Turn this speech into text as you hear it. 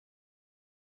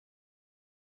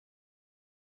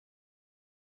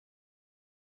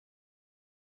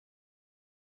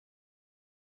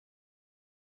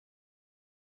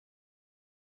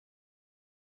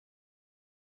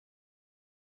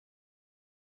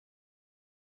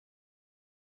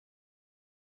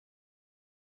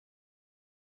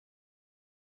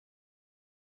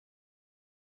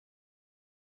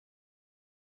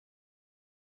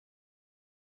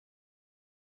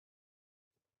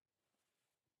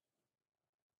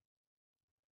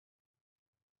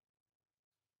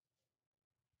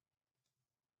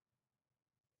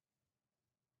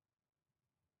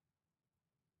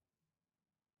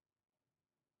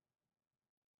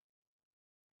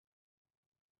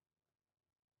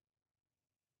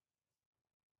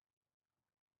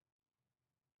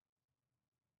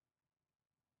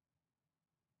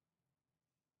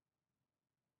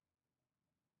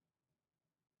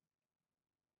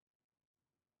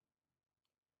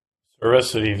The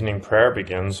rest of the evening prayer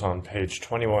begins on page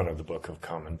 21 of the Book of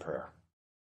Common Prayer.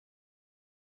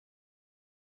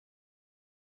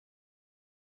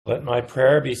 Let my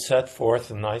prayer be set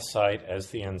forth in thy sight as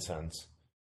the incense,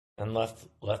 and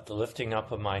let the lifting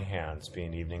up of my hands be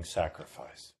an evening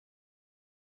sacrifice.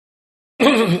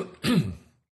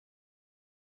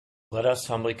 Let us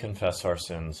humbly confess our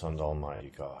sins unto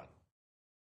Almighty God.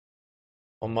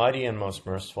 Almighty and most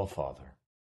merciful Father,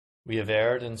 we have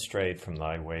erred and strayed from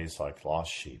thy ways like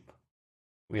lost sheep.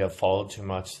 We have followed too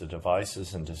much the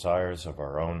devices and desires of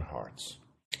our own hearts.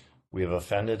 We have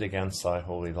offended against thy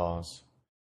holy laws.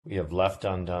 We have left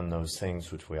undone those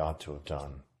things which we ought to have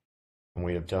done, and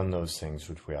we have done those things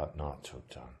which we ought not to have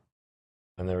done.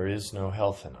 And there is no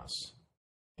health in us.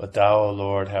 But thou, O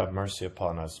Lord, have mercy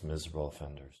upon us, miserable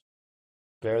offenders.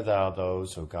 Spare thou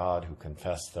those, O God, who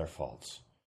confess their faults.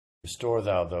 Restore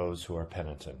thou those who are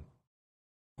penitent,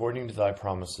 according to thy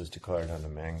promises declared unto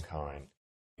mankind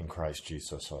in Christ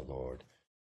Jesus our Lord.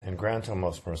 And grant, O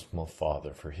most merciful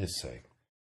Father, for his sake,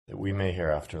 that we may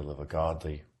hereafter live a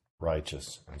godly,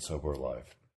 righteous, and sober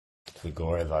life, to the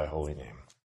glory of thy holy name.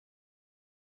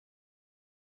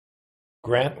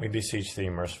 Grant, we beseech thee,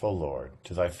 merciful Lord,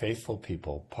 to thy faithful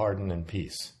people pardon and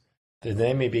peace, that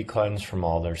they may be cleansed from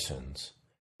all their sins,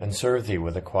 and serve thee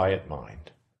with a quiet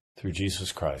mind, through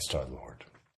Jesus Christ our Lord.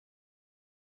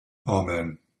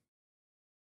 Amen.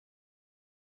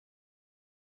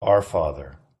 Our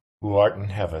Father, who art in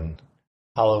heaven,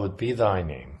 hallowed be thy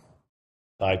name.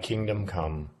 Thy kingdom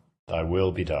come, thy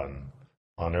will be done,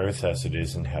 on earth as it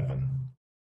is in heaven.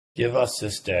 Give us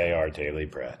this day our daily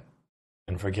bread,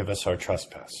 and forgive us our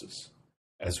trespasses,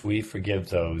 as we forgive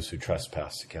those who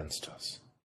trespass against us.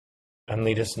 And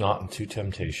lead us not into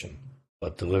temptation,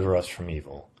 but deliver us from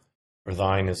evil. For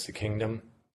thine is the kingdom,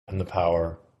 and the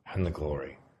power, and the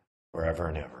glory, forever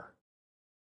and ever.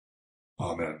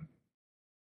 Amen.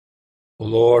 O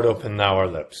Lord, open thou our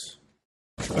lips,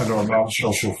 And our mouth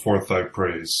shall show forth thy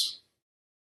praise.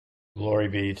 Glory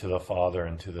be to the Father,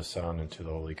 and to the Son, and to the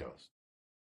Holy Ghost.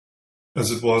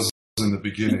 As it was in the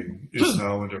beginning, is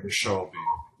now, and ever shall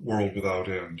be, world without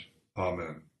end.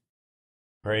 Amen.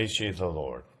 Praise ye the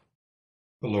Lord.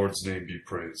 The Lord's name be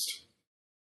praised.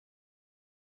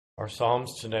 Our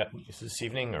Psalms this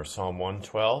evening are Psalm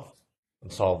 112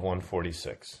 and Psalm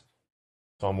 146.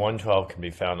 Psalm 112 can be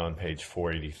found on page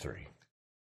 483.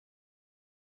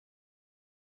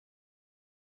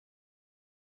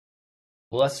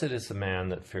 Blessed is the man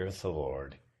that feareth the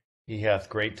Lord. He hath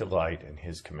great delight in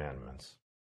his commandments.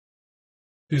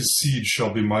 His seed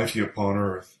shall be mighty upon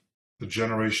earth. The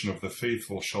generation of the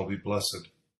faithful shall be blessed.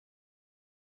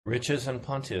 Riches and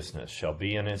plenteousness shall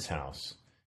be in his house,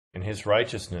 and his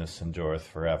righteousness endureth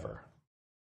forever.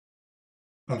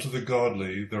 Unto the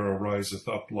godly there ariseth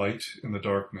up light in the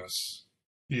darkness.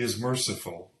 He is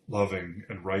merciful, loving,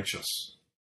 and righteous.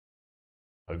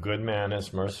 A good man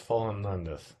is merciful and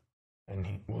lendeth, and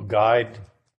he will guide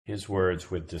his words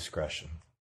with discretion.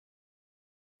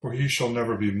 For he shall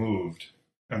never be moved,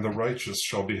 and the righteous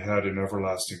shall be had in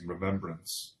everlasting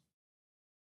remembrance.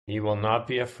 He will not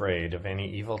be afraid of any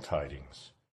evil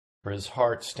tidings, for his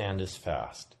heart standeth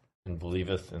fast, and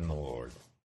believeth in the Lord.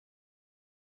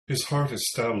 His heart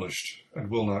established, and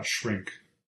will not shrink,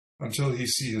 until he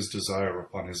see his desire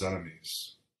upon his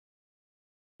enemies.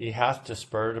 He hath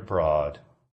dispersed abroad,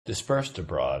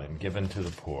 and given to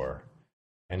the poor,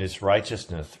 and his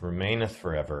righteousness remaineth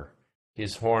forever.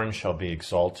 His horn shall be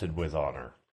exalted with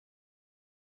honor.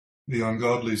 The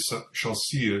ungodly shall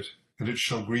see it, and it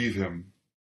shall grieve him.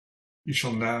 He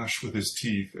shall gnash with his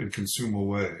teeth and consume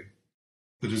away.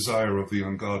 The desire of the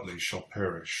ungodly shall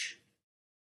perish.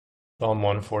 Psalm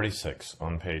 146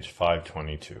 on page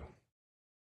 522.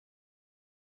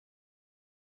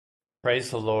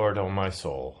 Praise the Lord, O my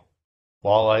soul.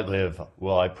 While I live,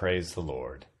 will I praise the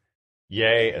Lord.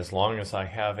 Yea, as long as I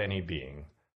have any being,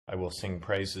 I will sing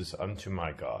praises unto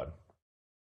my God.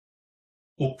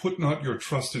 O put not your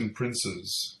trust in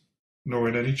princes, nor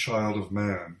in any child of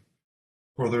man,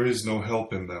 for there is no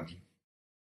help in them.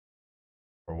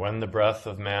 For when the breath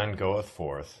of man goeth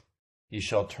forth, he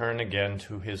shall turn again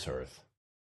to his earth,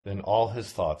 then all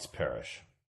his thoughts perish.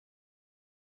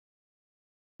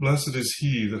 Blessed is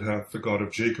he that hath the God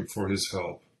of Jacob for his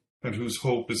help, and whose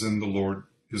hope is in the Lord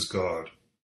his God.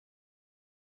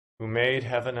 Who made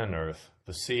heaven and earth,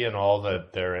 the sea and all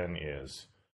that therein is,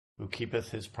 who keepeth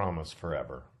his promise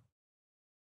forever.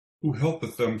 Who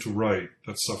helpeth them to right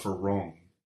that suffer wrong,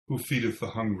 who feedeth the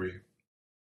hungry.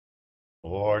 The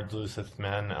Lord looseth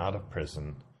men out of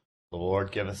prison, the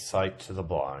Lord giveth sight to the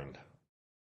blind.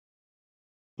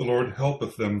 The Lord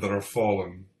helpeth them that are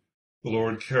fallen, the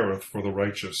Lord careth for the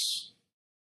righteous.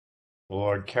 The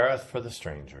Lord careth for the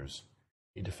strangers.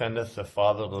 He defendeth the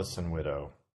fatherless and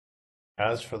widow.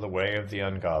 As for the way of the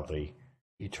ungodly,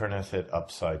 he turneth it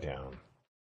upside down.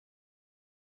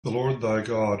 The Lord thy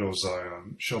God, O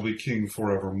Zion, shall be king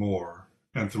forevermore,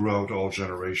 and throughout all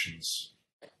generations.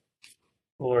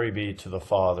 Glory be to the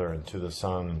Father, and to the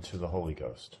Son, and to the Holy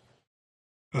Ghost.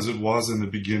 As it was in the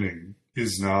beginning,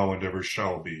 is now, and ever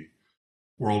shall be,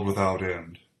 world without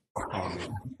end. Amen.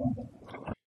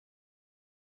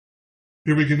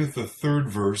 Here beginneth the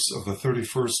third verse of the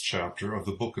 31st chapter of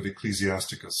the book of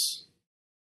Ecclesiasticus.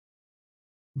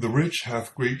 The rich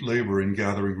hath great labor in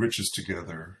gathering riches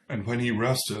together, and when he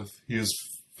resteth, he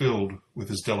is filled with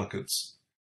his delicates.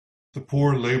 The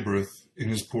poor laboureth in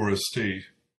his poor estate,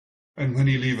 and when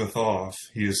he leaveth off,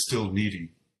 he is still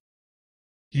needy.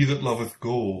 He that loveth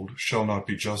gold shall not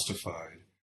be justified,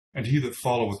 and he that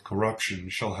followeth corruption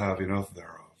shall have enough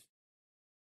thereof.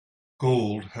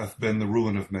 Gold hath been the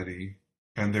ruin of many,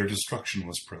 and their destruction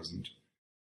was present.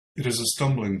 It is a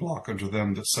stumbling block unto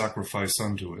them that sacrifice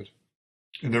unto it,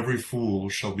 and every fool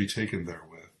shall be taken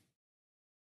therewith.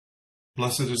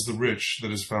 Blessed is the rich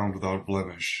that is found without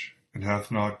blemish, and hath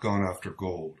not gone after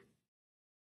gold.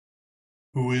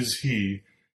 Who is he,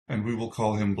 and we will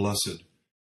call him blessed,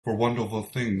 for wonderful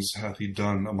things hath he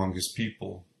done among his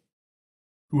people.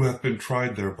 Who hath been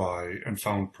tried thereby, and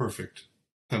found perfect,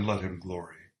 then let him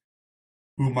glory.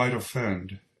 Who might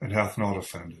offend, and hath not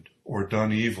offended, or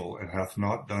done evil, and hath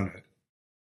not done it.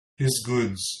 His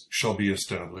goods shall be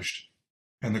established,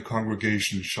 and the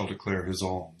congregation shall declare his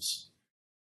alms.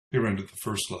 Here endeth the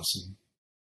first lesson.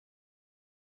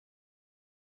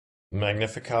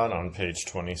 Magnificat on page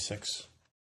 26.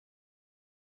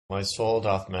 My soul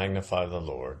doth magnify the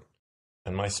Lord,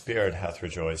 and my spirit hath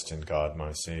rejoiced in God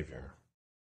my Saviour.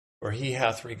 For he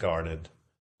hath regarded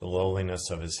the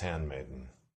lowliness of his handmaiden.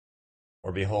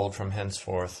 For behold, from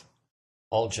henceforth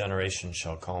all generations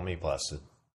shall call me blessed.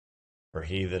 For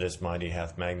he that is mighty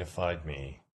hath magnified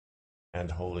me,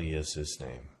 and holy is his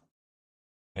name.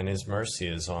 And his mercy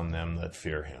is on them that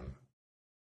fear him,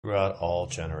 throughout all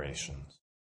generations.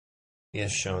 He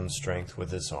has shown strength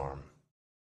with his arm.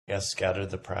 He hath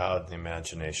scattered the proud in the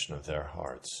imagination of their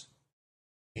hearts.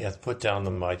 He hath put down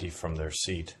the mighty from their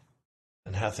seat,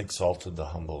 and hath exalted the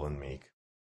humble and meek.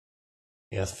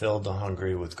 He hath filled the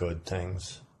hungry with good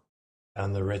things,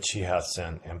 and the rich he hath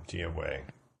sent empty away.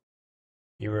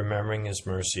 He, remembering his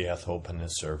mercy, hath opened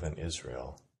his servant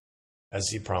Israel, as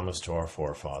he promised to our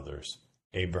forefathers,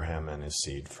 Abraham and his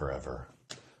seed forever.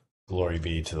 Glory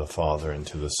be to the Father, and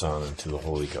to the Son, and to the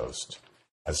Holy Ghost,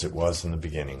 as it was in the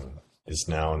beginning, is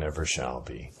now, and ever shall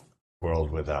be,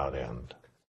 world without end.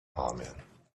 Amen.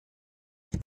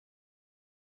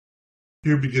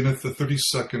 Here beginneth the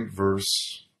 32nd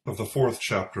verse of the 4th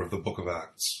chapter of the book of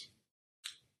Acts.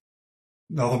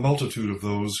 Now the multitude of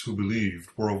those who believed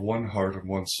were of one heart and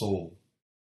one soul.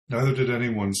 Neither did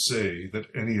anyone say that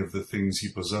any of the things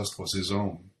he possessed was his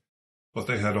own, but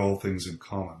they had all things in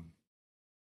common.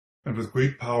 And with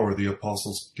great power the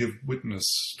apostles give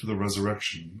witness to the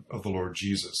resurrection of the Lord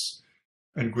Jesus,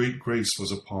 and great grace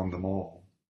was upon them all.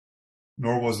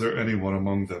 Nor was there anyone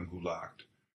among them who lacked,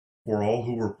 for all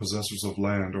who were possessors of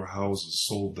land or houses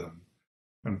sold them,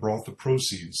 and brought the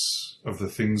proceeds of the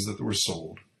things that were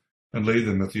sold, and laid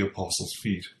them at the apostles'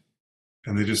 feet,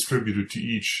 and they distributed to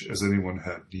each as anyone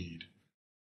had need.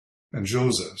 And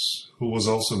Joseph, who was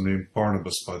also named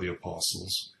Barnabas by the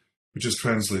apostles, which is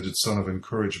translated son of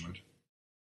encouragement,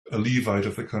 a Levite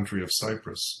of the country of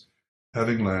Cyprus,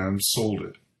 having land, sold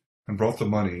it, and brought the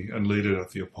money, and laid it at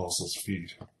the apostles'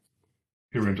 feet.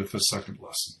 Here endeth the second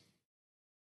lesson.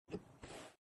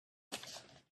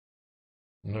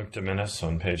 Nunc Dimittis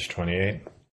on page 28.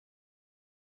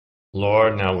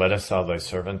 Lord, now lettest thou thy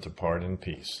servant depart in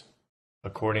peace,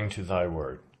 according to thy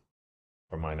word.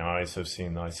 For mine eyes have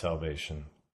seen thy salvation,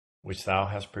 which thou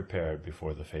hast prepared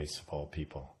before the face of all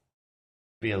people.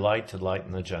 Be a light to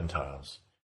lighten the Gentiles,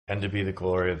 and to be the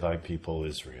glory of thy people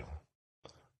Israel.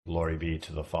 Glory be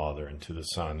to the Father, and to the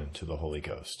Son, and to the Holy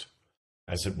Ghost,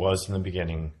 as it was in the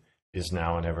beginning, is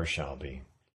now, and ever shall be,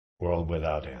 world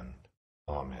without end.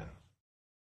 Amen.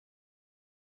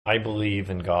 I believe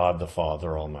in God the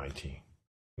Father Almighty,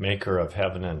 maker of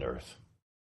heaven and earth,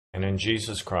 and in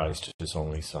Jesus Christ, his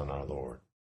only Son, our Lord,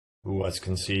 who was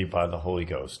conceived by the Holy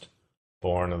Ghost,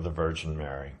 born of the Virgin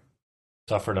Mary,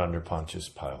 suffered under Pontius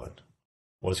Pilate,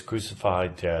 was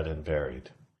crucified, dead, and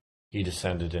buried. He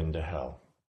descended into hell.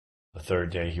 The third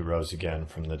day he rose again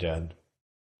from the dead.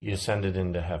 He ascended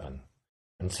into heaven,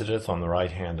 and sitteth on the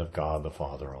right hand of God the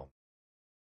Father Almighty.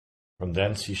 From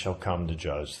thence he shall come to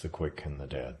judge the quick and the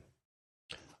dead.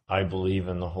 I believe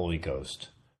in the Holy Ghost,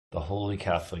 the Holy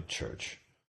Catholic Church,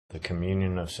 the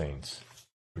communion of saints,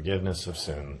 forgiveness of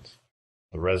sins,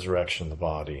 the resurrection of the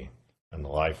body, and the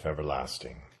life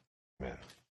everlasting. Amen.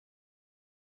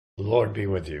 The Lord be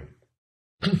with you.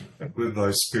 And with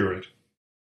thy spirit.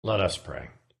 Let us pray.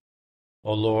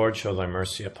 O Lord, show thy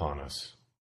mercy upon us.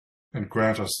 And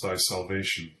grant us thy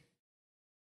salvation.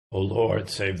 O Lord,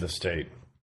 save the state.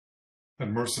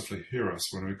 And mercifully hear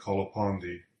us when we call upon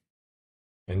thee.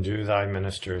 Endue thy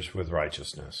ministers with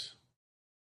righteousness.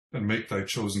 And make thy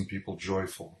chosen people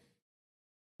joyful.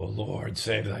 O Lord,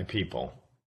 save thy people.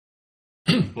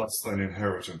 Bless thine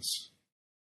inheritance.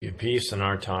 Give peace in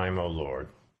our time, O Lord.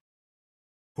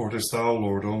 For it is thou,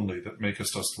 Lord, only that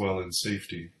makest us dwell in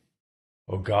safety.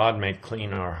 O God, make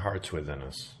clean our hearts within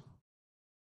us.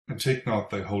 And take not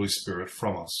thy Holy Spirit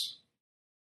from us.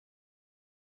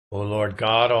 O Lord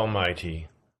God Almighty,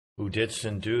 who didst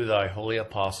endue thy holy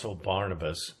apostle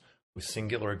Barnabas with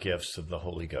singular gifts of the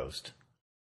Holy Ghost,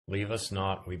 leave us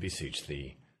not, we beseech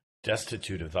thee,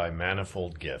 destitute of thy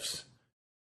manifold gifts,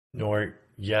 nor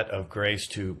yet of grace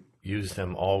to use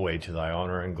them alway to thy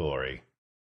honor and glory,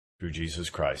 through Jesus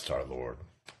Christ our Lord.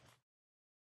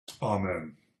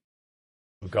 Amen.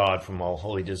 O God, from all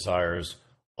holy desires,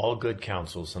 all good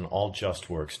counsels, and all just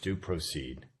works do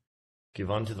proceed. Give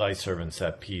unto thy servants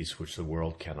that peace which the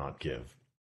world cannot give,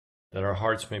 that our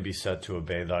hearts may be set to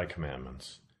obey thy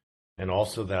commandments, and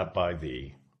also that by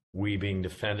thee, we, being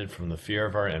defended from the fear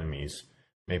of our enemies,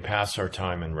 may pass our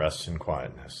time in rest and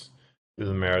quietness, through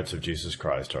the merits of Jesus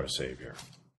Christ our Savior.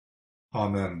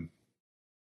 Amen.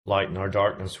 Lighten our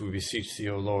darkness, we beseech thee,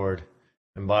 O Lord,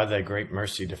 and by thy great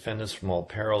mercy defend us from all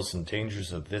perils and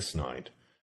dangers of this night,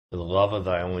 for the love of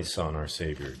thy only Son, our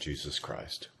Savior, Jesus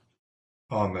Christ.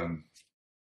 Amen.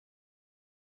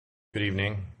 Good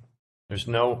evening. There's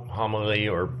no homily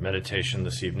or meditation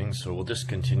this evening, so we'll just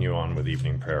continue on with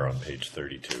evening prayer on page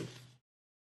 32.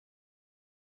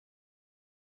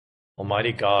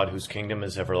 Almighty God, whose kingdom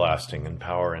is everlasting and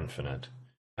power infinite,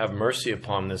 have mercy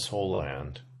upon this whole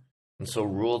land, and so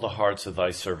rule the hearts of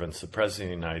thy servants, the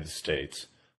President of the United States,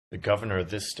 the Governor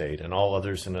of this state, and all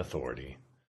others in authority,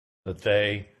 that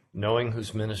they, knowing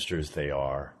whose ministers they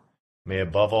are, may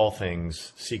above all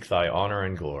things seek thy honor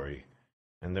and glory,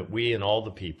 and that we and all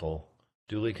the people,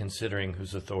 duly considering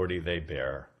whose authority they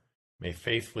bear, may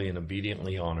faithfully and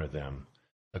obediently honor them,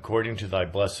 according to thy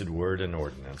blessed word and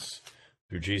ordinance,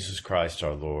 through Jesus Christ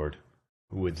our Lord,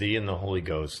 who with thee and the Holy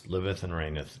Ghost liveth and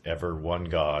reigneth ever one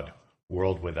God,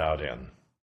 world without end.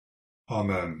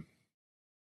 Amen.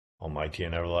 Almighty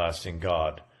and everlasting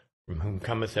God, from whom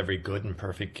cometh every good and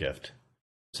perfect gift,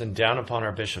 send down upon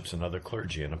our bishops and other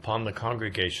clergy, and upon the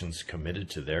congregations committed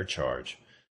to their charge,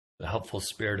 the helpful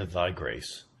spirit of thy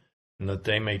grace, and that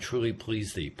they may truly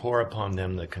please thee, pour upon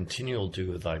them the continual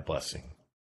dew of thy blessing.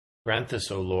 Grant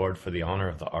this, O Lord, for the honor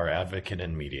of our advocate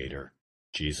and mediator,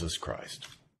 Jesus Christ.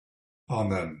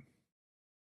 Amen.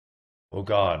 O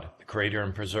God, the creator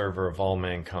and preserver of all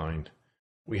mankind,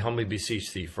 we humbly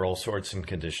beseech thee for all sorts and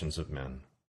conditions of men,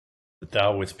 that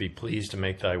thou wouldst be pleased to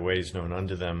make thy ways known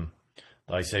unto them,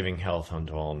 thy saving health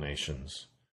unto all nations.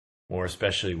 More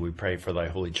especially we pray for thy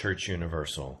holy Church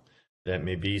universal, that it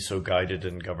may be so guided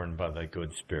and governed by thy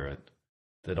good Spirit,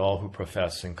 that all who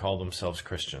profess and call themselves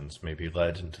Christians may be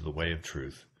led into the way of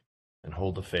truth, and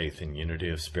hold the faith in unity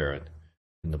of spirit,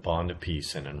 in the bond of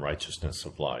peace and in righteousness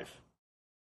of life.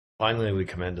 Finally, we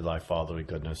commend to thy fatherly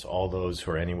goodness all those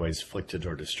who are anyways afflicted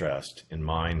or distressed in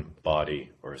mind,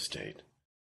 body, or estate.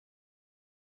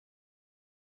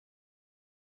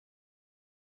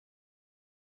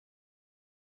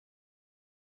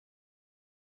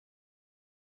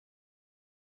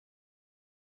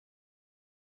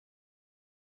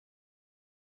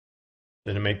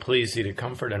 That it may please thee to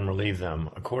comfort and relieve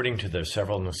them according to their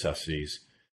several necessities,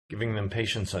 giving them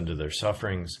patience under their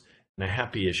sufferings, and a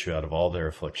happy issue out of all their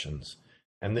afflictions.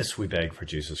 And this we beg for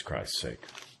Jesus Christ's sake.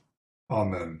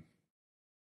 Amen.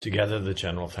 Together the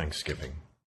general thanksgiving.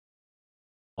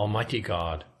 Almighty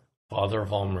God, Father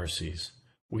of all mercies,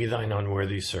 we thine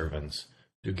unworthy servants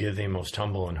do give thee most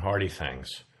humble and hearty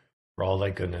thanks for all thy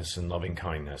goodness and loving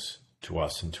kindness to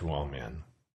us and to all men.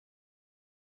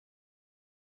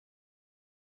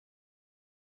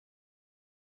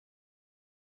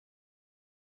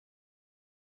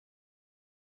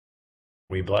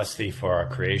 We bless thee for our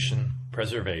creation,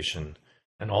 preservation,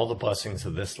 and all the blessings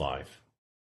of this life,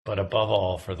 but above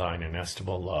all for thine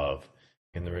inestimable love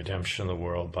in the redemption of the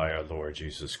world by our Lord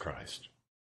Jesus Christ,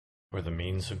 for the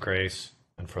means of grace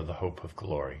and for the hope of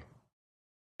glory.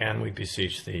 And we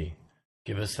beseech thee,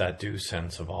 give us that due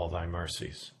sense of all thy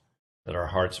mercies, that our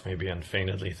hearts may be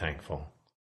unfeignedly thankful,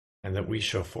 and that we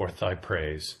show forth thy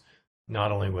praise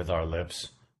not only with our lips,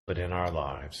 but in our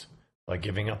lives, by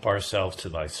giving up ourselves to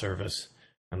thy service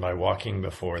and by walking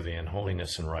before thee in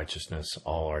holiness and righteousness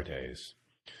all our days.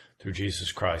 Through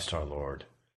Jesus Christ our Lord,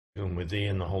 whom with thee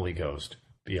and the Holy Ghost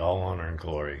be all honor and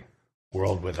glory,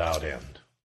 world without end.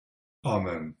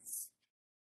 Amen.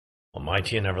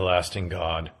 Almighty and everlasting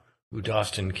God, who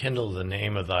dost enkindle the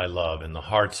name of thy love in the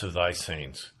hearts of thy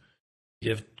saints,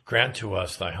 grant to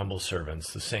us, thy humble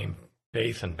servants, the same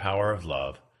faith and power of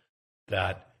love,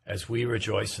 that, as we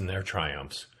rejoice in their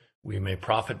triumphs, we may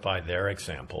profit by their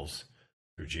examples,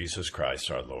 through Jesus Christ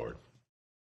our Lord.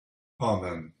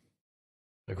 Amen.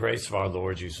 The grace of our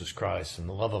Lord Jesus Christ, and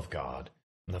the love of God,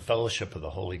 and the fellowship of the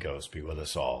Holy Ghost be with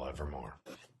us all evermore.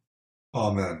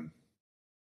 Amen.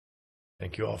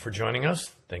 Thank you all for joining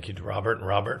us. Thank you to Robert and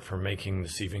Robert for making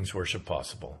this evening's worship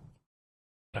possible.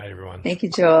 Good night, everyone. Thank you,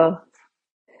 Joel.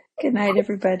 Good night,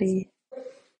 everybody.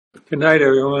 Good night,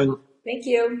 everyone. Thank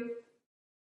you.